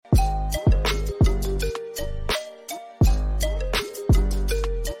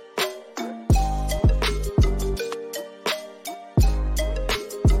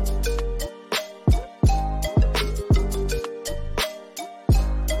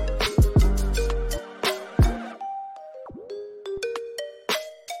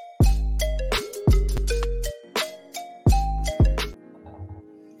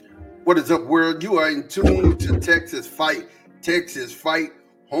What is up, world? You are in tune to Texas Fight,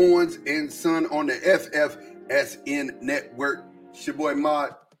 Hornz and Son on the FFSN Network. It's your boy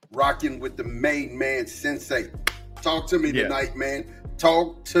Mod, rocking with the main man, Sensei. Talk to me tonight, man.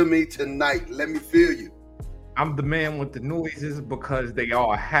 Talk to me tonight. Let me feel you. I'm the man with the noises because they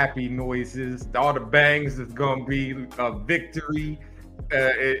are happy noises. All the bangs is gonna be a victory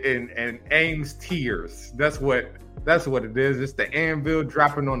and Ames tears. That's what it is. It's the anvil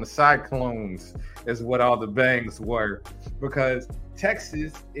dropping on the cyclones is what all the bangs were. Because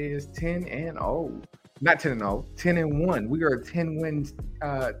Texas is 10-0. Not 10-0, 10-1. We are a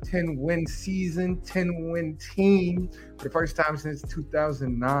 10-win season, 10-win team for the first time since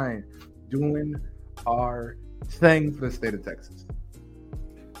 2009, doing our thing for the state of Texas.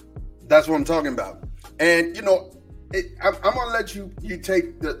 That's what I'm talking about. And, you know, I'm going to let you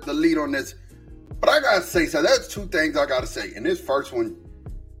take the lead on this. But I got to say, so there's two things I got to say. And this first one,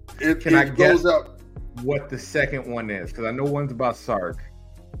 it goes up. What the second one is? Because I know one's about Sark.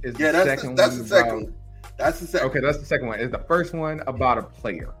 That's the second one. That's the second. Okay, that's the second one. Is the first one about a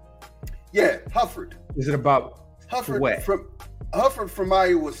player? Yeah, Hufford. Is it about Hufford from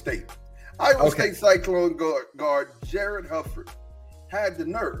Iowa State? Iowa State Cyclone guard Jared Hufford had the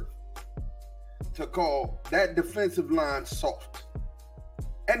nerve to call that defensive line soft.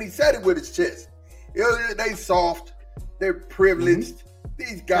 And he said it with his chest. They soft. They're privileged. Mm-hmm.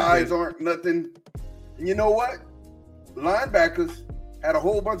 These guys aren't nothing. And you know what? Linebackers had a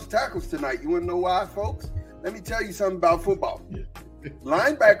whole bunch of tackles tonight. You want to know why, folks? Let me tell you something about football.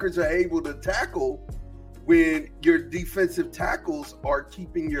 Linebackers are able to tackle when your defensive tackles are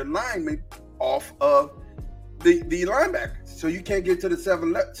keeping your linemen off of the linebackers. So you can't get to the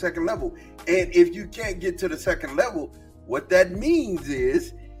second level. And if you can't get to the second level, what that means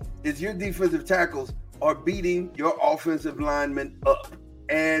is your defensive tackles are beating your offensive linemen up.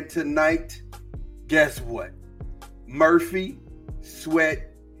 And tonight, guess what? Murphy,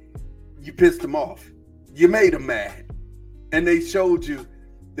 Sweat, you pissed them off. You made them mad. And they showed you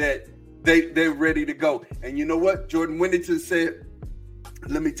that they're ready to go. And you know what? Jordan Winnington said,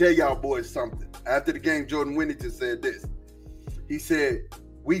 let me tell y'all boys something. After the game, Jordan Winnington said this. He said,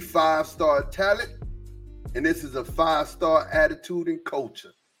 we 5-star talent, and this is a 5-star attitude and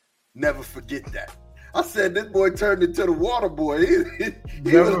culture. Never forget that. I said, this boy turned into the water boy.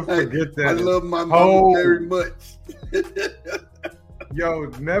 Never forget that. I love my mama very much. Yo,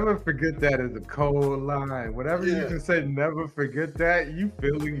 never forget that as a cold line. Whatever you can say, never forget that. You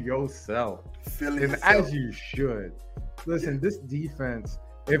feeling yourself. As you should. Listen, this defense,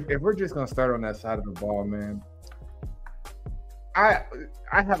 if we're just going to start on that side of the ball, man, I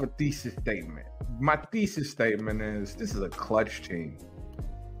have a thesis statement. My thesis statement is this is a clutch team.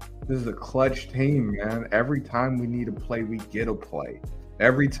 This is a clutch team, man. Every time we need a play, we get a play.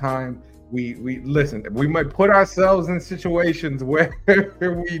 Every time we listen, we might put ourselves in situations where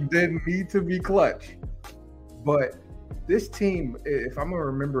we didn't need to be clutch. But this team, if I'm going to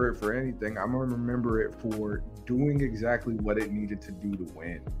remember it for anything, I'm going to remember it for doing exactly what it needed to do to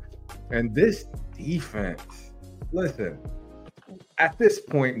win. And this defense, listen, at this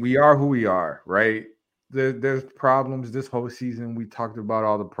point, we are who we are, right? There's problems this whole season. We talked about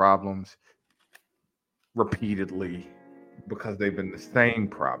all the problems repeatedly because they've been the same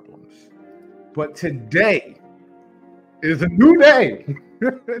problems. But today is a new day.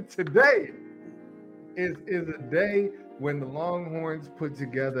 Today is a day when the Longhorns put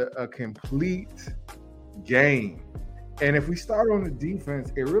together a complete game. And if we start on the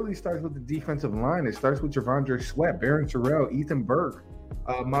defense, it really starts with the defensive line. It starts with Javondre Sweat, Barron Terrell, Ethan Burke,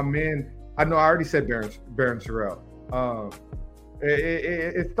 my man. I know I already said Barron Terrell.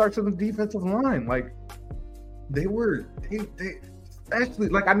 It starts with the defensive line. Like they actually,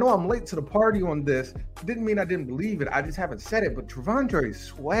 like, I know I'm late to the party on this. Didn't mean I didn't believe it. I just haven't said it. But Javondre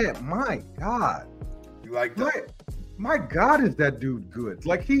Sweat, my God. You like that? My God, is that dude good?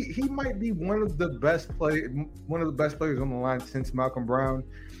 Like he might be one of the best players on the line since Malcolm Brown,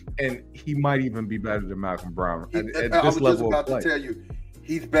 and he might even be better than Malcolm Brown at this level of play. I was just about to tell you,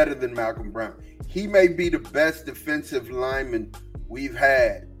 he's better than Malcolm Brown. He may be the best defensive lineman we've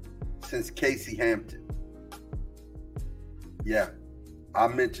had since Casey Hampton. Yeah, I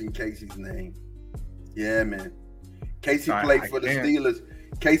mentioned Casey's name. Yeah, man. Casey played for the Steelers.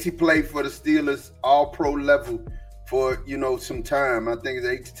 Casey played for the Steelers all-pro level for, some time. I think it's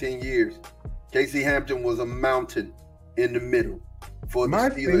 8 to 10 years. Casey Hampton was a mountain in the middle for the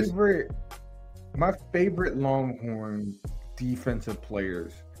Steelers. My favorite Longhorn defensive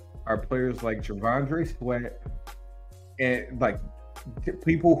players are players like Javondre Sweat and like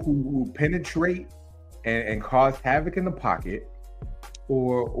people who penetrate and cause havoc in the pocket,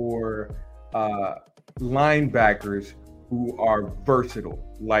 or linebackers who are versatile,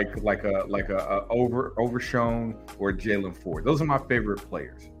 like a Overshown or Jalen Ford. Those are my favorite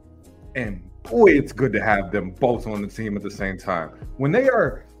players. And boy, it's good to have them both on the team at the same time. When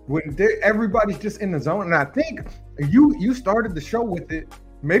everybody's just in the zone, and I think you started the show with it.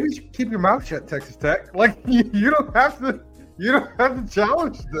 Maybe you should keep your mouth shut, Texas Tech. Like you don't have to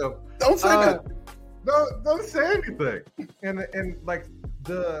challenge them. Don't say that. Don't say anything. And like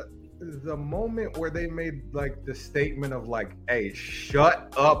the moment where they made like the statement of like, "Hey,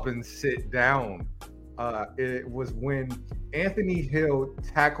 shut up and sit down." It was when Anthony Hill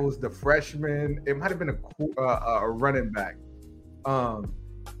tackles the freshman. It might have been a running back,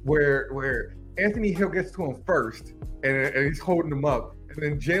 where Anthony Hill gets to him first, and he's holding him up, and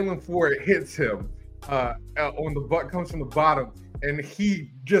then Jalen Ford hits him on the butt, comes from the bottom, and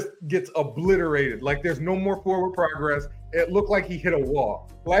he just gets obliterated. Like there's no more forward progress. It looked like he hit a wall.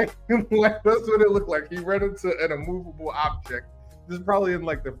 Like that's what it looked like. He ran into an immovable object. This is probably in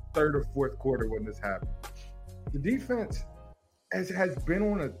like the third or fourth quarter when this happened. The defense has been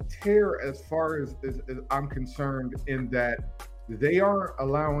on a tear as far as I'm concerned, in that they aren't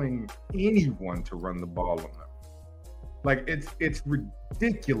allowing anyone to run the ball on them. Like it's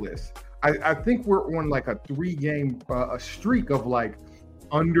ridiculous. I think we're on like a 3-game a streak of like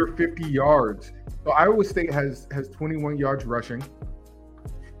under 50 yards. So Iowa State has 21 yards rushing.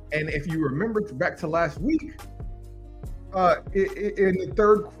 And if you remember back to last week, in the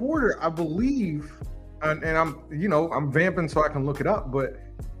third quarter, I believe, and I'm vamping so I can look it up, but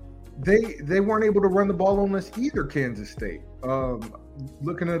they weren't able to run the ball on us either, Kansas State.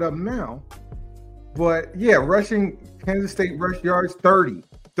 Looking it up now. But yeah, Kansas State rush yards 30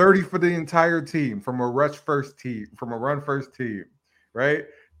 for the entire team from a run first team, right?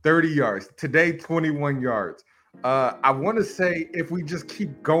 30 yards. Today, 21 yards. I want to say if we just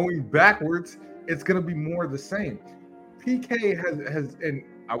keep going backwards, it's going to be more of the same. PK has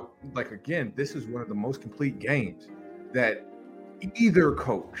again, this is one of the most complete games that either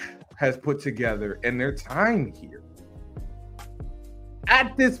coach has put together in their time here.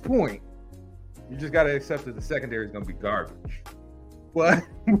 At this point, you just got to accept that the secondary is going to be garbage. But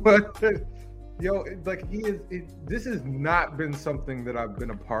this has not been something that I've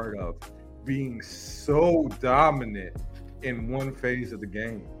been a part of, being so dominant in one phase of the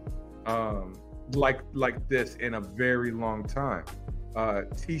game, like this in a very long time.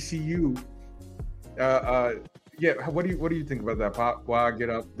 TCU, what do you think about that, Pop? While I get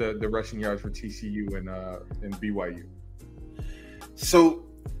up the rushing yards for TCU and BYU. So,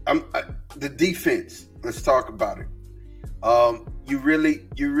 the defense. Let's talk about it.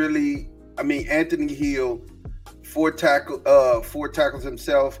 Anthony Hill, 4 tackles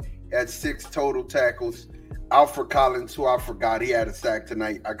himself, had 6 total tackles. Alfred Collins, who I forgot, he had a sack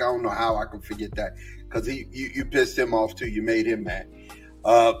tonight. I don't know how I can forget that, because you pissed him off too. You made him mad.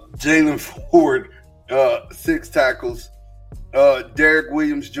 Jalen Ford, 6 tackles. Derek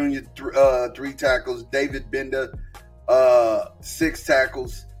Williams Jr., 3 tackles. David Benda, 6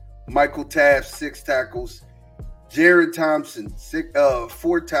 tackles. Michael Taft, 6 tackles. Jaron Thompson,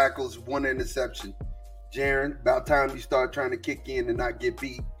 4 tackles, 1 interception. Jaron, about time you start trying to kick in and not get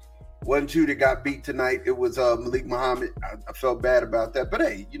beat. Wasn't you that got beat tonight? It was Malik Muhammad. I felt bad about that, but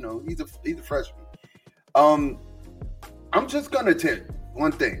hey, he's a freshman. I'm just gonna tell you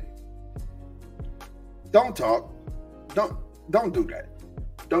one thing. Don't talk. Don't do that.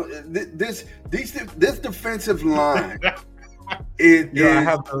 This defensive line. I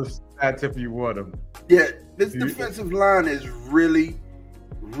have those stats if you want them. Yeah, this defensive line is really,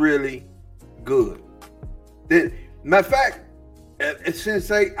 really good. Matter of fact,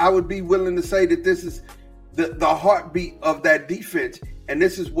 Sensei, I would be willing to say that this is the heartbeat of that defense, and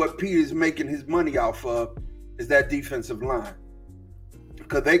this is what Peter's making his money off of, is that defensive line.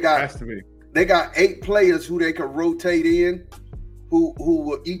 Because they got 8 players who they can rotate in, who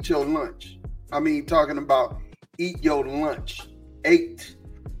will eat your lunch. I mean, talking about eat your lunch. 8.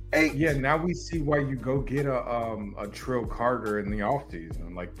 Yeah, now we see why you go get a Trill Carter in the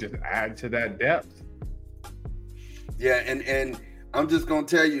offseason. Like, just add to that depth. Yeah, and I'm just gonna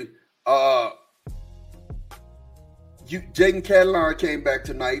tell you, Jaden Catalan came back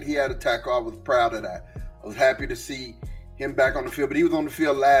tonight. He had a tackle. I was proud of that. I was happy to see him back on the field. But he was on the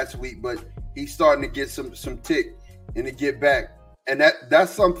field last week. But he's starting to get some tick and to get back. And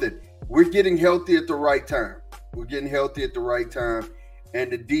that's something. We're getting healthy at the right time. And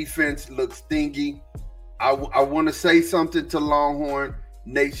the defense looks stingy. I want to say something to Longhorn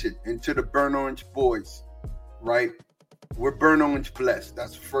Nation and to the Burnt Orange boys, right? We're Burnt Orange blessed.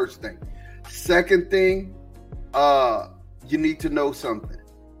 That's the first thing. Second thing, you need to know something.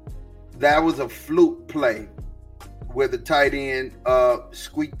 That was a fluke play where the tight end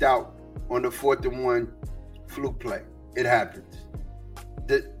squeaked out on the 4th and 1 fluke play. It happens.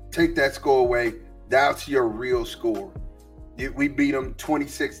 Take that score away. That's your real score. We beat them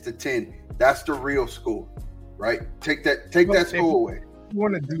 26-10. That's the real score, right? Take that score away. If you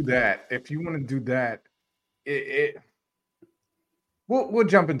want to do that, we'll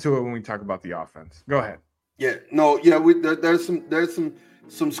jump into it when we talk about the offense. Go ahead. Yeah, no, yeah, there's some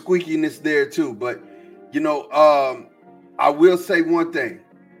squeakiness there too, but I will say one thing.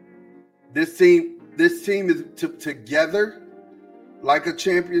 This team is together like a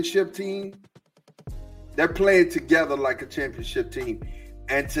championship team. They're playing together like a championship team.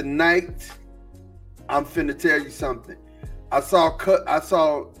 And tonight, I'm finna tell you something. I saw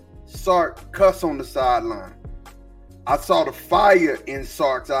Sark cuss on the sideline. I saw the fire in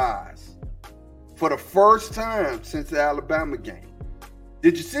Sark's eyes for the first time since the Alabama game.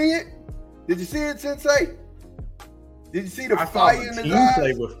 Did you see it? Did you see it, Sensei? Did you see the fire in his eyes?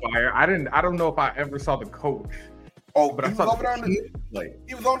 Play with fire. I don't know if I ever saw the coach. Oh, but I saw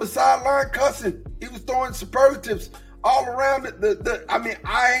he was on the sideline cussing. He was throwing superlatives all around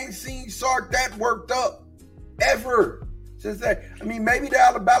I ain't seen Sark that worked up ever since that. I mean, maybe the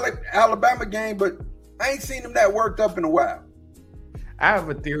Alabama game, but I ain't seen him that worked up in a while. I have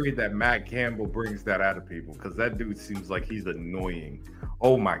a theory that Matt Campbell brings that out of people because that dude seems like he's annoying.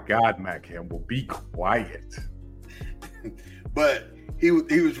 Oh my God, Matt Campbell, be quiet. But he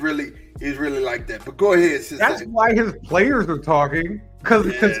was really like that. But go ahead, sister. That's why his players are talking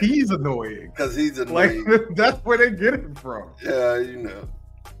because he's annoying. Because he's annoying. Like, that's where they get it from. Yeah,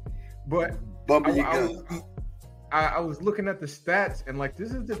 But I was looking at the stats and like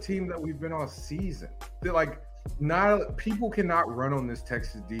this is the team that we've been all season. They're like people cannot run on this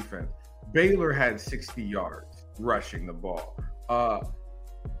Texas defense. Baylor had 60 yards rushing the ball.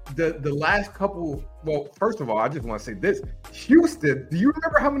 The last couple, well, first of all, I just want to say this. Houston, do you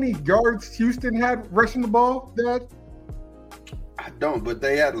remember how many yards Houston had rushing the ball, Dad? I don't, but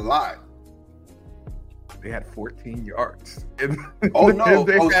they had a lot. They had 14 yards. Oh, no.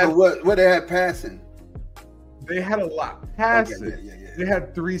 What they had passing? They had a lot passing. Okay, yeah. They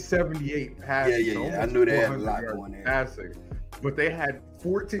had 378 passing. Yeah. I knew they had a lot going there. Passing. But they had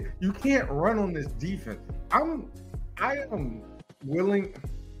 14. You can't run on this defense. I am willing.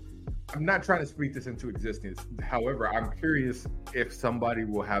 I'm not trying to speak this into existence. However, I'm curious if somebody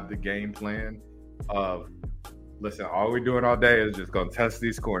will have the game plan of, listen, all we're doing all day is just going to test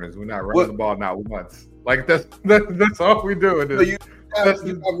these corners. We're not running the ball not once. Like that's all we're doing. So you got one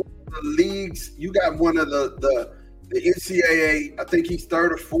of the leagues. You got one of the NCAA. I think he's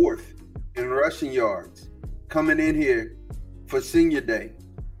 3rd or 4th in rushing yards coming in here for Senior Day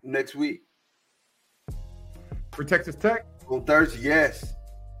next week for Texas Tech on Thursday. Yes.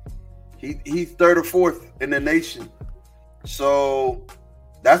 He's 3rd or 4th in the nation. So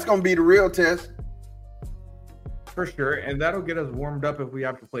that's going to be the real test. For sure. And that'll get us warmed up if we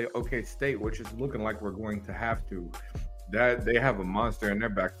have to play OK State, which is looking like we're going to have to. That they have a monster in their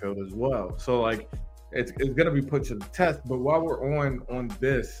backfield as well. So, like, it's going to be put to the test. But while we're on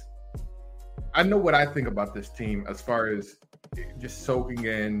this, I know what I think about this team as far as just soaking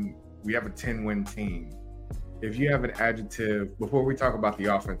in. We have a 10-win team. If you have an adjective, before we talk about the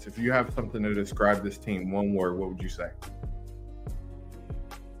offense, if you have something to describe this team, one word, what would you say?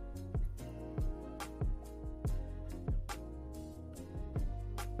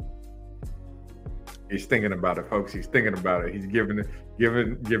 He's thinking about it, folks. He's thinking about it. He's giving it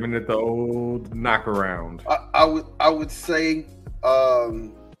the old knock around. I would say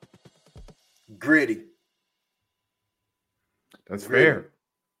gritty. That's fair.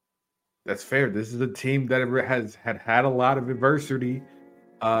 That's fair. This is a team that has had a lot of adversity,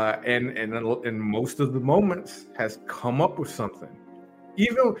 and in most of the moments has come up with something.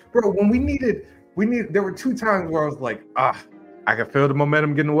 Even when we needed. There were 2 times where I was like, I can feel the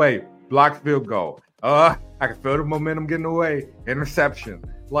momentum getting away. Blocked field goal. I can feel the momentum getting away. Interception.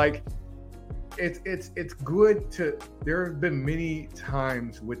 Like, it's good to. There have been many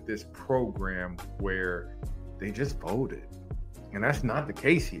times with this program where they just folded, and that's not the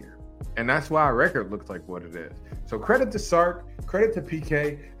case here. And that's why our record looks like what it is. So credit to Sark, credit to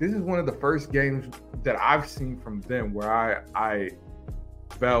PK. This is one of the first games that I've seen from them where I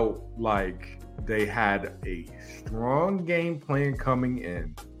felt like they had a strong game plan coming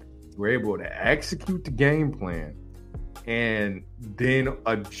in. We're able to execute the game plan and then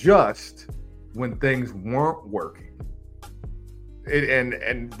adjust when things weren't working.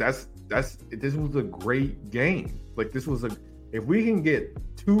 And this was a great game. Like if we can get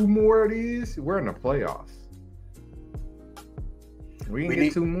 2 more of these, we're in the playoffs. We can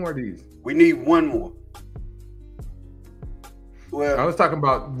get 2 more of these. We need 1 more. Well, I was talking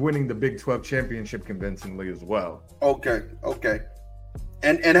about winning the Big 12 championship convincingly as well. Okay.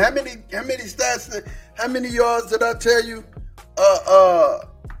 And how many stats? How many yards did I tell you?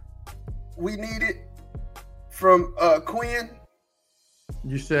 We needed from Quinn.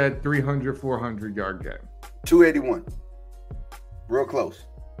 You said 300, 400 yard game. 281. Real close.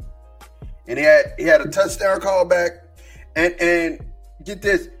 And he had a touchdown call back. And get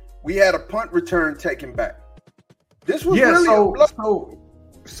this, we had a punt return taken back. This was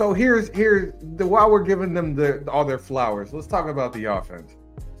so here's while we're giving them all their flowers, let's talk about the offense.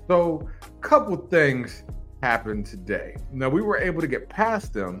 So a couple things happened today. Now we were able to get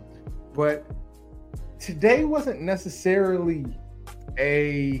past them, but today wasn't necessarily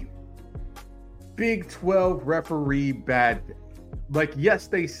a Big 12 referee bad day. Like, yes,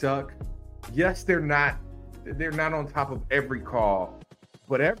 they suck. Yes, they're not on top of every call.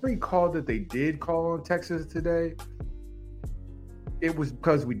 But every call that they did call on Texas today, it was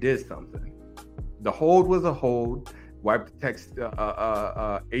because we did something. The hold was a hold. Wiped Texas,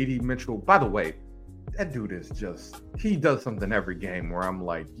 AD Mitchell. By the way, that dude is he does something every game where I'm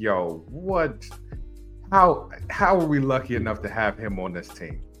like, yo, what? How are we lucky enough to have him on this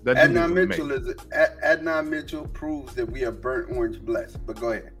team? Adnan Mitchell proves that we are burnt orange blessed. But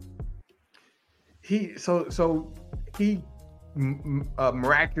go ahead. He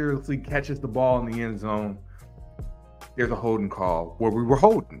miraculously catches the ball in the end zone. There's a holding call where we were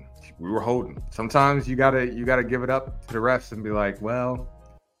holding. Sometimes you gotta give it up to the refs and be like, well,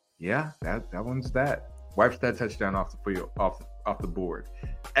 yeah, that one's that. Wipes that touchdown off the field, off the board.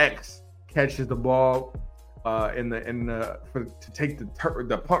 X catches the ball to take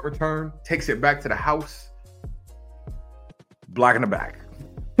the punt return, takes it back to the house, blocking the back.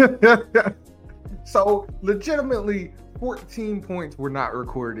 So legitimately, 14 points were not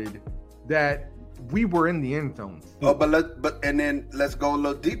recorded that we were in the end zone. Oh, and then let's go a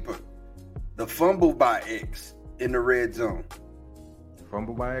little deeper. The fumble by X in the red zone.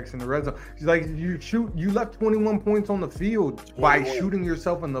 Fumble by X in the red zone. It's like you left 21 points on the field by shooting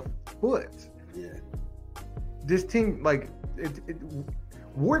yourself in the foot. Yeah. This team, like,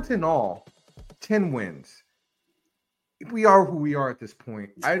 warts and all, 10 wins. We are who we are at this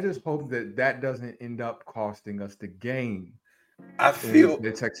point. I just hope that doesn't end up costing us the game. I feel in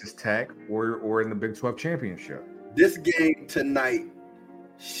the Texas Tech or in the Big 12 championship. This game tonight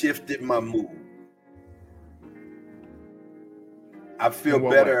shifted my mood. I feel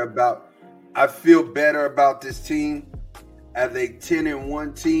better about this team as a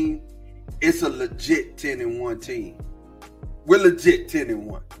 10-1 team. It's a legit 10-1 team. We're legit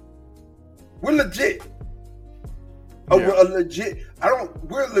 10-1. We're legit. Yeah.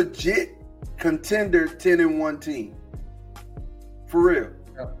 We're a legit contender 10-1 team. For real.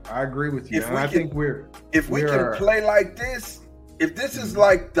 I agree with you. If we can play like this, if this is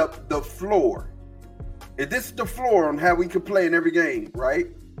like the floor, if this is the floor on how we can play in every game, right?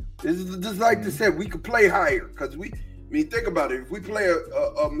 This is just like they said, we could play higher because think about it. If we play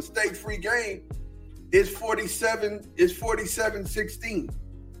a mistake-free game, it's 47-16.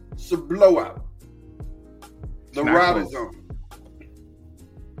 It's a blowout. The route is on.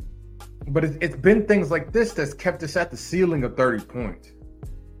 But it's been things like this that's kept us at the ceiling of 30 points.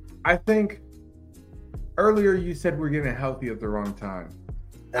 I think earlier you said we're getting healthy at the wrong time.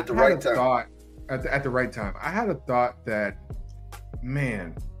 At the right time. At the right time. I had a thought that,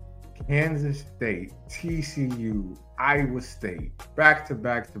 man, Kansas State, TCU, Iowa State, back to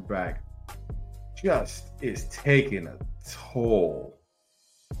back, just is taking a toll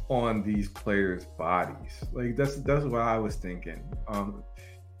on these players' bodies. Like that's what I was thinking.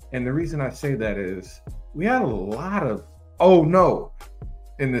 And the reason I say that is we had a lot of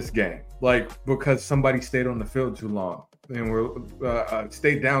in this game, like because somebody stayed on the field too long and we're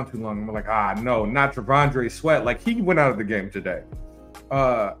stayed down too long. And we're like, no, not Travondre Sweat. Like he went out of the game today.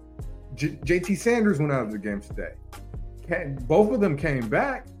 JT Sanders went out of the game today. Both of them came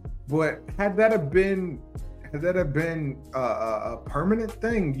back, but had that have been a permanent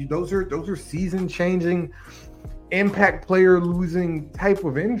thing, those are season-changing, impact player losing type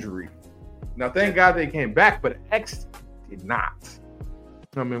of injury. Now, thank God they came back, but X did not.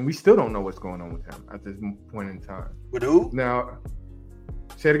 I mean, we still don't know what's going on with him at this point in time. With who? Now,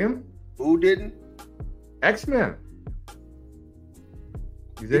 say it again. Who didn't? X-Men.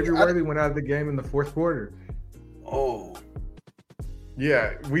 Xavier Worthy went out of the game in the fourth quarter. Oh.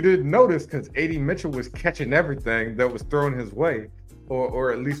 Yeah, we didn't notice because AD Mitchell was catching everything that was thrown his way,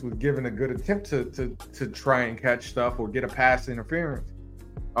 or at least was given a good attempt to try and catch stuff or get a pass interference.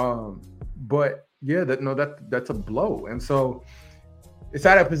 But yeah, that's a blow. And so it's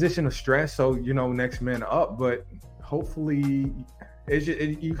at a position of stress. So, next man up, but hopefully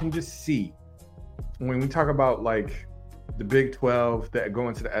you can just see when we talk about like the Big 12 that go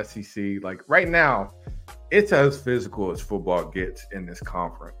into the SEC, like right now, it's as physical as football gets in this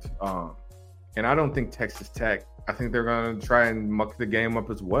conference. And I don't think Texas Tech, I think they're going to try and muck the game up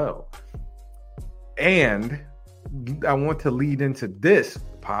as well. And I want to lead into this,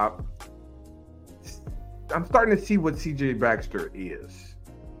 Pop. I'm starting to see what CJ Baxter is.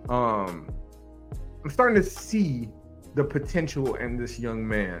 I'm starting to see the potential in this young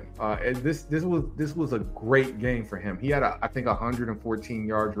man. And this was a great game for him. He had, I think, 114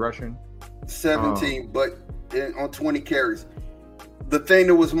 yards rushing. 17, but on 20 carries. The thing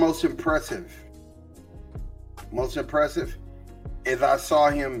that was most impressive is I saw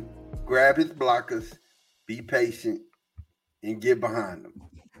him grab his blockers, be patient, and get behind them.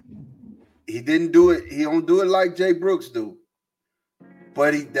 He didn't do it. He don't do it like Jay Brooks do.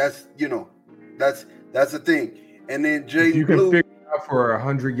 But that's the thing. And then you can figure out for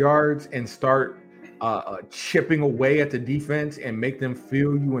 100 yards and start chipping away at the defense and make them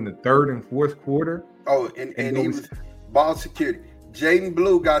feel you in the third and fourth quarter. Oh, and he was ball security. Jaden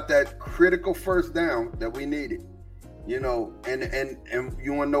Blue got that critical first down that we needed. And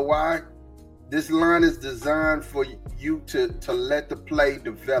you want to know why? This line is designed for you to let the play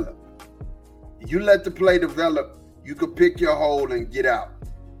develop. You let the play develop, you could pick your hole and get out.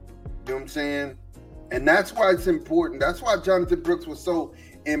 You know what I'm saying? And that's why it's important. That's why Jonathan Brooks was so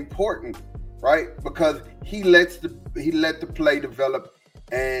important, right? Because he let the play develop,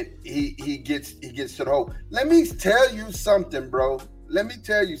 and he gets to the hole. Let me tell you something, bro. Let me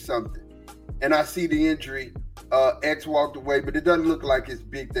tell you something. And I see the injury. X walked away, but it doesn't look like his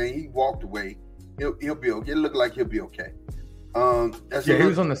big thing. He walked away. He'll be okay. It looked like he'll be okay. He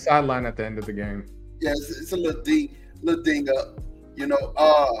was on the sideline at the end of the game. Yeah, it's a little ding up,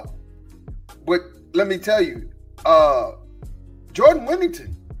 But let me tell you, Jordan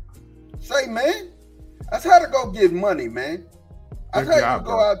Whittington, man, that's how to go get money, man. That's how you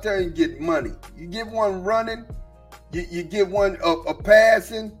go out there and get money. You get one running, you get one a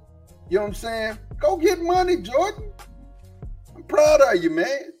passing. You know what I'm saying? Go get money, Jordan. I'm proud of you,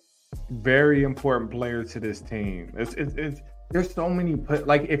 man. Very important player to this team. It's there's so many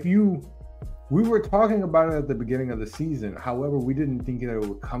we were talking about it at the beginning of the season. However, we didn't think it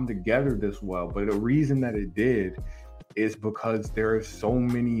would come together this well. But the reason that it did is because there are so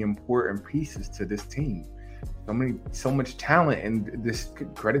many important pieces to this team. So much talent, and this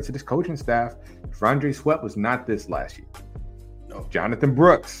credit to this coaching staff. Rondre Sweat was not this last year. No. Jonathan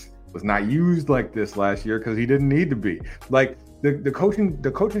Brooks was not used like this last year because he didn't need to be. Like the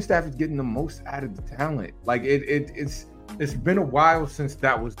coaching staff is getting the most out of the talent. Like it's been a while since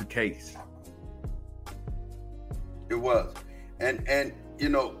that was the case. It was, and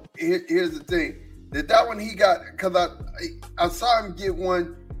here's the thing: that one he got, because I saw him get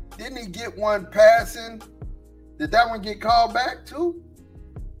one. Didn't he get one passing? Did that one get called back too?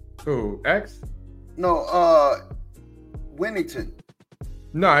 Who, X? No, Whittington.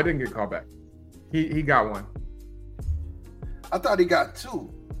 No, I didn't get called back. He got one. I thought he got two.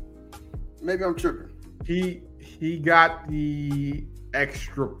 Maybe I'm tripping. He got the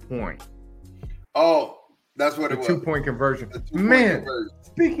extra point. Oh, that's what it was. 2-point conversion. Man,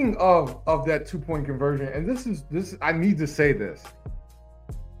 speaking of that 2-point conversion, and this I need to say this.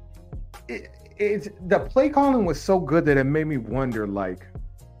 It's the play calling was so good that it made me wonder, like,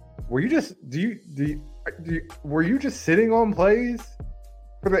 were you just were you just sitting on plays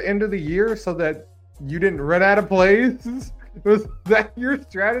for the end of the year so that you didn't run out of plays? Was that your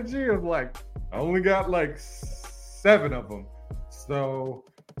strategy of like, I only got like 7 of them, so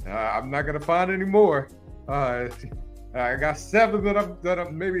I'm not gonna find any more. I got 7 that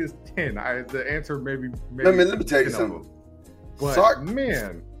I'm maybe it's 10. The answer maybe let me tell you something. But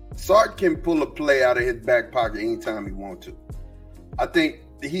Sark can pull a play out of his back pocket anytime he wants to. I think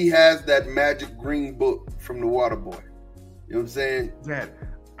he has that magic green book from the Water Boy. You know what I'm saying? Dad,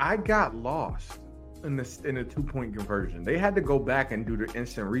 I got lost in a 2-point conversion. They had to go back and do the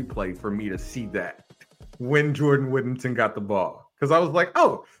instant replay for me to see that when Jordan Whittington got the ball. Because I was like,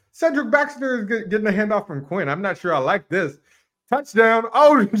 oh, Cedric Baxter is getting a handoff from Quinn. I'm not sure I like this. Touchdown.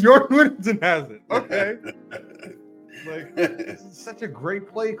 Oh, Jordan Whittington has it. Okay. Like, this is such a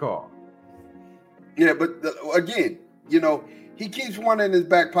great play call. Yeah, but again, he keeps one in his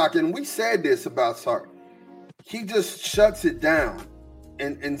back pocket. And we said this about Sark. He just shuts it down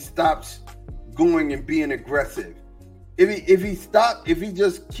and stops going and being aggressive. If he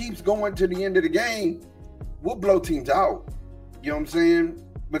just keeps going to the end of the game, we'll blow teams out. You know what I'm saying?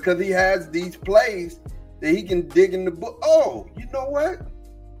 Because he has these plays that he can dig in the book. Oh, you know what?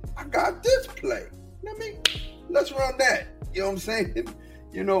 I got this play. Let's run that. You know what I'm saying?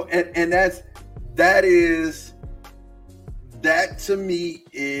 You know, and that to me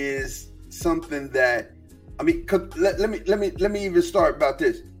is something that, I mean, let me even start about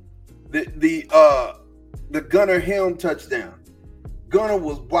this. The Gunnar Helm touchdown. Gunnar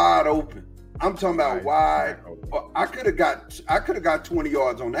was wide open. I'm talking about wide. I could have got 20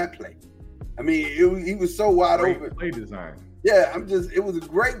 yards on that play. I mean, he was so wide open. Play design. Yeah, it was a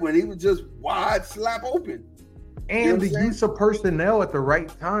great one. He was just wide slap open. And you know the use of personnel at the right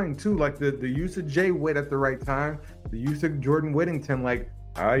time too, like the use of Jay Witt at the right time, the use of Jordan Whittington. Like,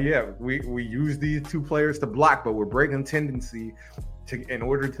 we use these two players to block, but we're breaking tendency in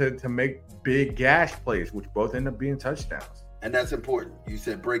order to make big gash plays, which both end up being touchdowns. And that's important. You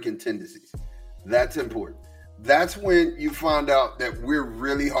said breaking tendencies. That's important. That's when you find out that we're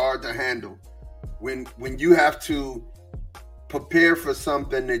really hard to handle. When you have to prepare for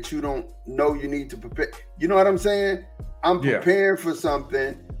something that you don't know you need to prepare. You know what I'm saying? I'm prepared for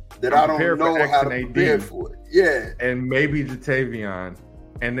something that I don't know how to prepare for it. Yeah. And maybe Jatavion.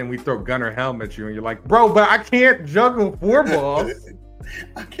 And then we throw Gunnar Helm at you and you're like, bro, but I can't juggle 4 balls.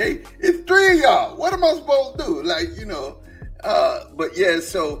 I can't. It's 3 of y'all. What am I supposed to do? Like, you know. But yeah,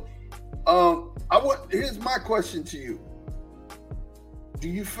 so here's my question to you. Do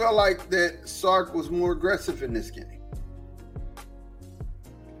you feel like that Sark was more aggressive in this game?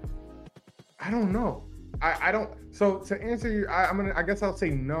 I don't know. I don't. So to answer you, I guess I'll say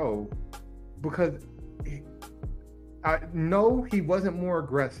no, because no, he wasn't more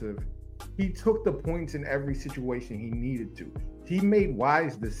aggressive. He took the points in every situation he needed to. He made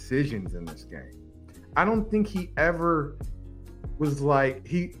wise decisions in this game. I don't think he ever was like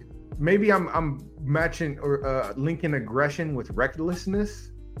maybe I'm matching or linking aggression with recklessness,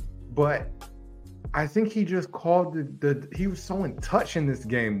 but I think he just called he was so in touch in this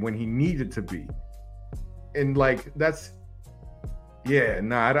game when he needed to be. And like, I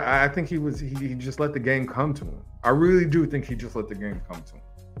think he just let the game come to him. I really do think he just let the game come to him.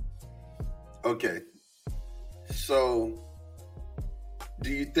 Okay. So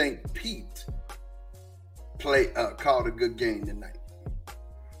do you think Pete called a good game tonight?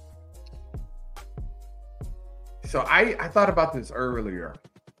 So I thought about this earlier.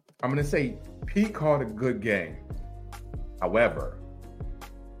 I'm going to say Pete called a good game. However,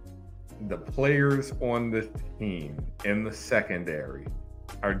 the players on this team in the secondary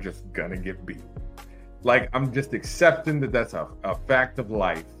are just going to get beat. Like, I'm just accepting that that's a fact of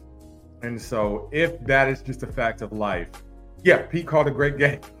life. And so if that is just a fact of life, yeah, Pete called a great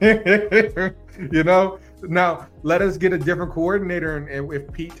game. You know? Now, let us get a different coordinator, and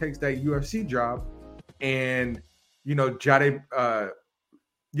if Pete takes that UFC job and, you know, Jade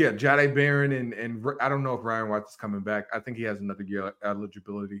Barron and I don't know if Ryan Watts is coming back. I think he has another year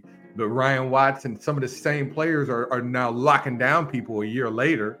eligibility. But Ryan Watts and some of the same players are now locking down people a year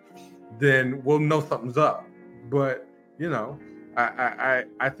later, then we'll know something's up. But, you know, I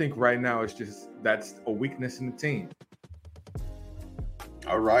think right now it's just that's a weakness in the team.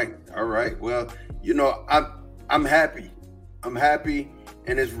 All right. Well, you know, I'm happy. I'm happy,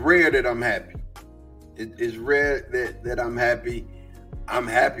 and it's rare that I'm happy. It's rare that I'm happy. I'm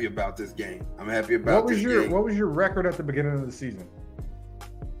happy about this game. I'm happy about this game. What was your record at the beginning of the season?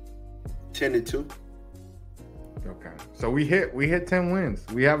 10-2. Okay, so we hit 10 wins.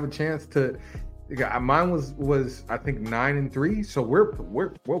 We have a chance to. Mine was I think 9-3. So we're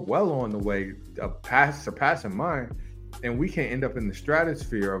well on the way of surpassing mine, and we can end up in the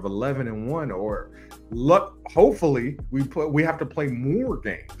stratosphere of 11-1 or hopefully we have to play more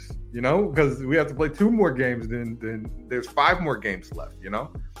games. You know, because we have to play 2 more games, then there's 5 more games left, you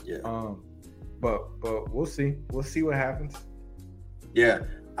know? Yeah. But we'll see. We'll see what happens. Yeah.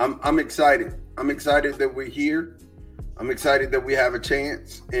 I'm excited. I'm excited that we're here. I'm excited that we have a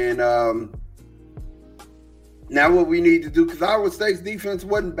chance. And now what we need to do, because Iowa State's defense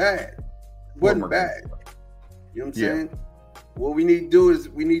wasn't bad. Wasn't bad. You know what I'm saying? What we need to do is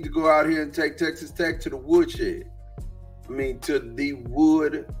we need to go out here and take Texas Tech to the woodshed. To the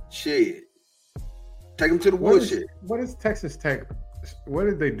woodshed. Take them to the woodshed. What is Texas Tech? What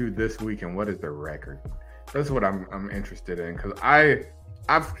did they do this week, and what is their record? That's what I'm interested in, because I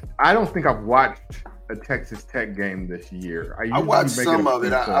don't think I've watched a Texas Tech game this year. I watched some of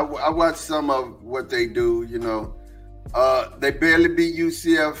it. I watched some of what they do. You know, they barely beat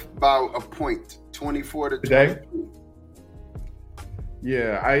UCF by a point, 24-23.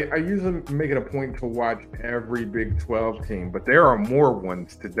 Yeah, I usually make it a point to watch every Big 12 team, but there are more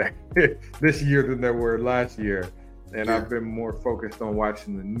ones today this year than there were last year. and I've been more focused on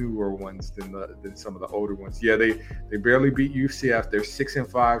watching the newer ones than some of the older ones. Yeah, they barely beat UCF. They're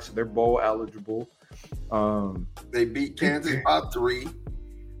 6-5, so they're bowl eligible. They beat Kansas by 3.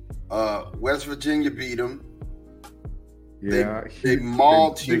 West Virginia beat them. Yeah, they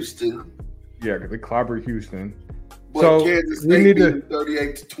mauled Houston. Yeah, they clobbered Houston. But so Kansas State beat them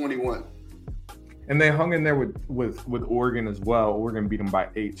 38-21. And they hung in there with Oregon as well. Oregon beat them by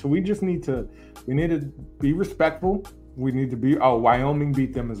 8. So we need to be respectful. We need to be. Oh, Wyoming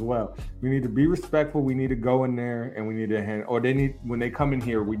beat them as well. We need to be respectful. We need to go in there and we need to handle. Or when they come in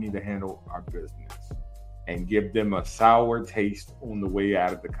here, we need to handle our business and give them a sour taste on the way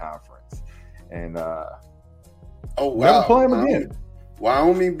out of the conference. And oh wow, never play them again.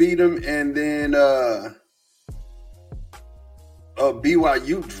 Wyoming beat them, and then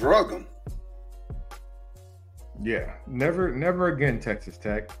BYU drug them. Yeah, never again, Texas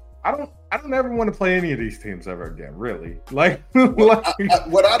Tech. I don't ever want to play any of these teams ever again. Really, like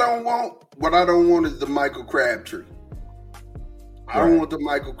what I don't want is the Michael Crabtree. I don't want the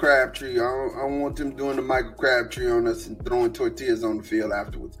Michael Crabtree. I don't want them doing the Michael Crabtree on us and throwing tortillas on the field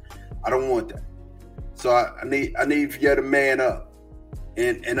afterwards. I don't want that. So I need for you to man up,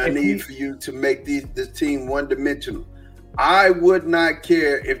 and I need for you to make this team one dimensional. I would not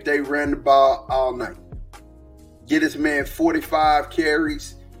care if they ran the ball all night. Get this man 45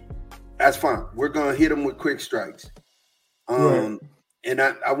 carries. That's fine. We're gonna hit him with quick strikes. And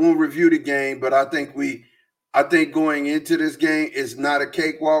I won't review the game, but I think going into this game is not a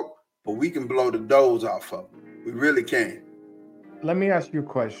cakewalk, but we can blow the doors off of them. We really can. Let me ask you a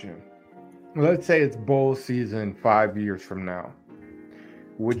question. Let's say it's bowl season 5 years from now.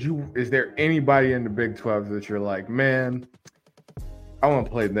 Is there anybody in the Big 12 that you're like, man, I want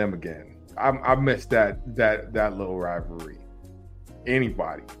to play them again? I miss that little rivalry.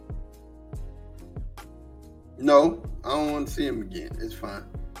 Anybody? No, I don't want to see him again. It's fine.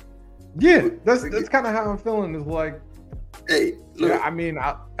 Yeah, that's kind of how I'm feeling. Is like, hey, look. Yeah, I mean,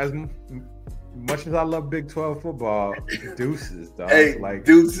 as much as I love Big 12 football, deuces, dog. Hey, like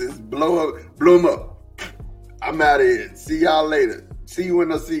deuces, blow them up. I'm out of here. See y'all later. See you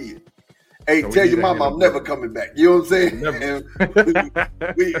when I see you. Hey, so tell your mama I'm never coming back. You know what I'm saying? Never.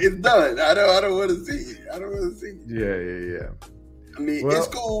 It's done. I don't want to see you. I don't want to see you. Yeah. I mean, it's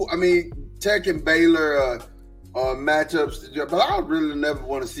cool. I mean, Tech and Baylor are matchups, but I really never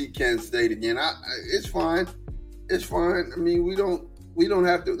want to see Kansas State again. It's fine. It's fine. I mean, we don't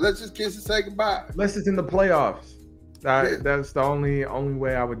have to. Let's just kiss and say goodbye. Unless it's in the playoffs. That's the only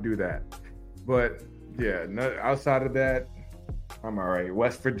way I would do that. But yeah, outside of that, I'm all right.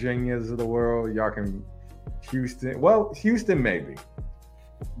 West Virginia's of the world, y'all can. Houston, well, Houston maybe,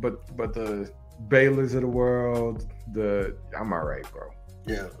 but the Baylor's of the world, I'm all right, bro.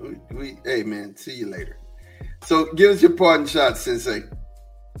 Yeah, hey man, see you later. So give us your parting shot, Sensei.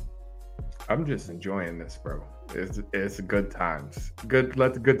 I'm just enjoying this, bro. It's good times. Good,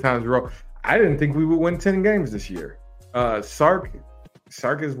 let the good times roll. I didn't think we would win 10 games this year. Sark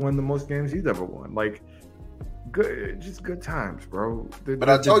has won the most games he's ever won. Like, good, just good times, bro. But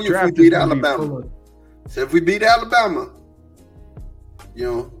I told you if we beat Alabama. So if we beat Alabama,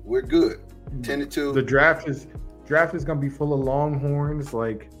 we're good. 10-2. The draft is gonna be full of Longhorns.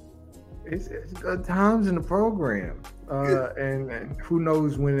 Like, it's good times in the program. And who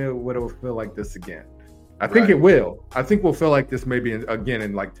knows when it'll feel like this again. I think it will. I think we'll feel like this maybe again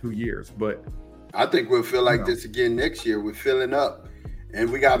in like 2 years. But I think we'll feel like this again next year. We're filling up,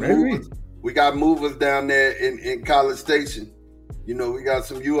 and we got movers. We got movers down there in College Station. We got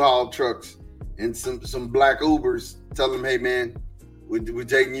some U-Haul trucks and some black Ubers. Tell them, hey man, we're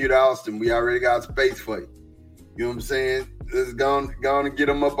taking you to Austin. We already got space for you. You know what I'm saying? Let's go on and get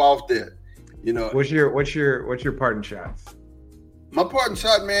them up off there. What's your parting shots? My parting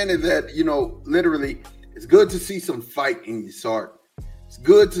shot, man, is that literally, it's good to see some fight in you, Sark. It's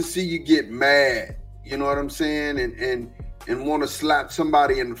good to see you get mad. You know what I'm saying? And want to slap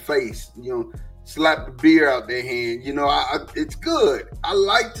somebody in the face. Slap the beer out their hand. It's good. I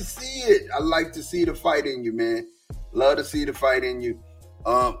like to see it. I like to see the fight in you, man. Love to see the fight in you.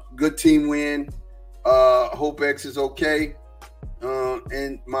 Good team win. Hope X is okay.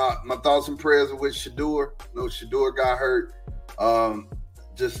 And my thoughts and prayers are with Shador. Shador got hurt.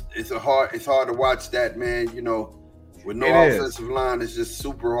 It's hard to watch that, man. With no offensive line, it's just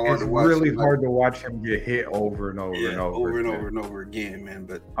super hard to watch. It's really hard to watch him get hit over and over and over again, man.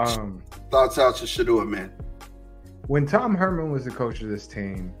 But thoughts out to Shador, man. When Tom Herman was the coach of this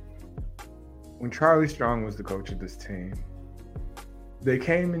team, when Charlie Strong was the coach of this team, they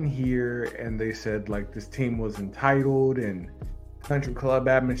came in here and they said like this team was entitled and country club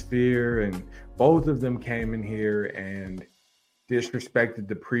atmosphere and both of them came in here and disrespected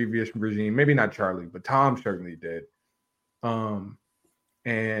the previous regime. Maybe not Charlie, but Tom certainly did.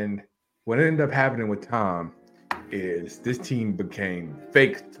 And what ended up happening with Tom is this team became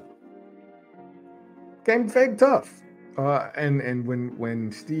fake tough. And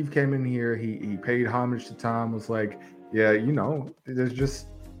when Steve came in here, he paid homage to Tom, was like, yeah,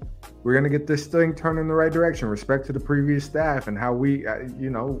 we're going to get this thing turned in the right direction. Respect to the previous staff and how we,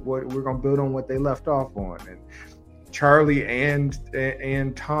 what we're going to build on what they left off on. And Charlie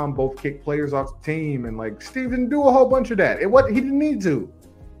and Tom both kicked players off the team. And like, Steve didn't do a whole bunch of that. He didn't need to.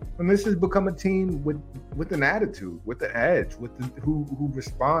 And this has become a team with an attitude, with an edge, who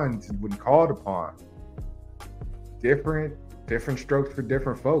responds when called upon. Different strokes for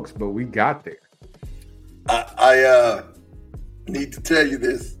different folks, but we got there. I need to tell you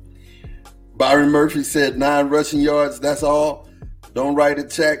this. Byron Murphy said 9 rushing yards, that's all. Don't write a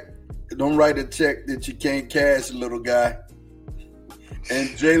check that you can't cash, little guy. And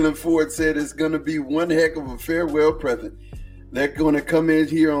Jalen Ford said it's going to be one heck of a farewell present. They're going to come in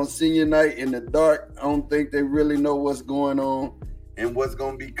here on senior night in the dark. I don't think they really know what's going on and what's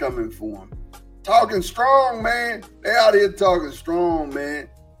going to be coming for them. Talking strong, man. They out here talking strong, man.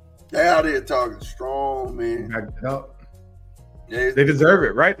 Back it up. They deserve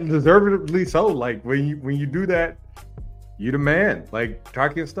it, right? Deservedly so. Like when you do that, you the man. Like,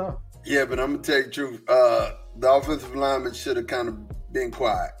 talk your stuff. Yeah, but I'm gonna tell you the truth. The offensive lineman should have kind of been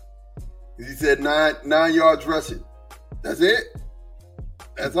quiet. He said 9 yards rushing. That's it.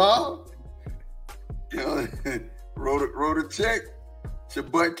 That's all. Wrote a check. Your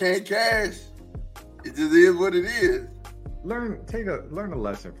butt can't cash. It just is what it is. Learn a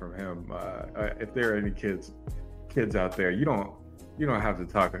lesson from him. If there are any kids out there, you don't have to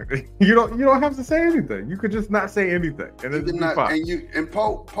talk. You don't have to say anything. You could just not say anything, and it's fine. And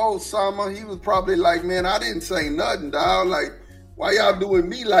Paul Sama, he was probably like, man, I didn't say nothing, dog. Like, why y'all doing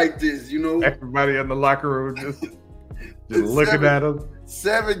me like this? Everybody in the locker room just looking at him.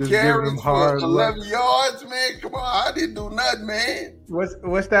 7 carries for 11 yards, man. Come on, I didn't do nothing, man.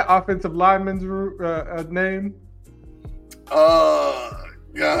 What's that offensive lineman's name?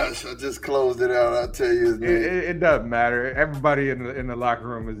 Gosh, I just closed it out. I'll tell you his name. It doesn't matter. Everybody in the locker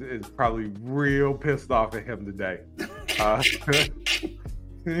room is probably real pissed off at him today.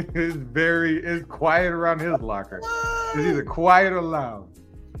 It's quiet around his locker. It's either quiet or loud.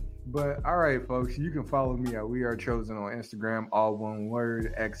 But all right, folks, you can follow me at We Are Chosen on Instagram, all one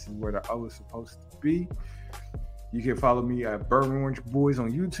word. X is where the O is supposed to be. You can follow me at Burn Orange Boys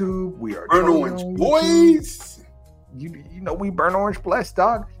on YouTube. We are Burn Orange Boys. We burn orange blessed,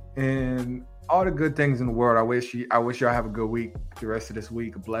 dog, and all the good things in the world. I wish y'all have a good week. The rest of this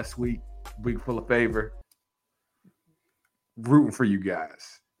week, a blessed week full of favor. Rooting for you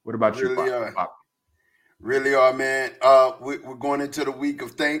guys. What about you? Really are, man. We're going into the week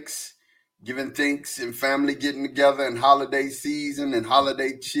of thanks, giving thanks and family getting together and holiday season and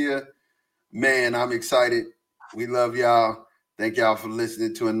holiday cheer. Man, I'm excited. We love y'all. Thank y'all for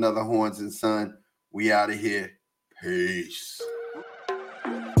listening to another Hornz and Son. We out of here. Peace.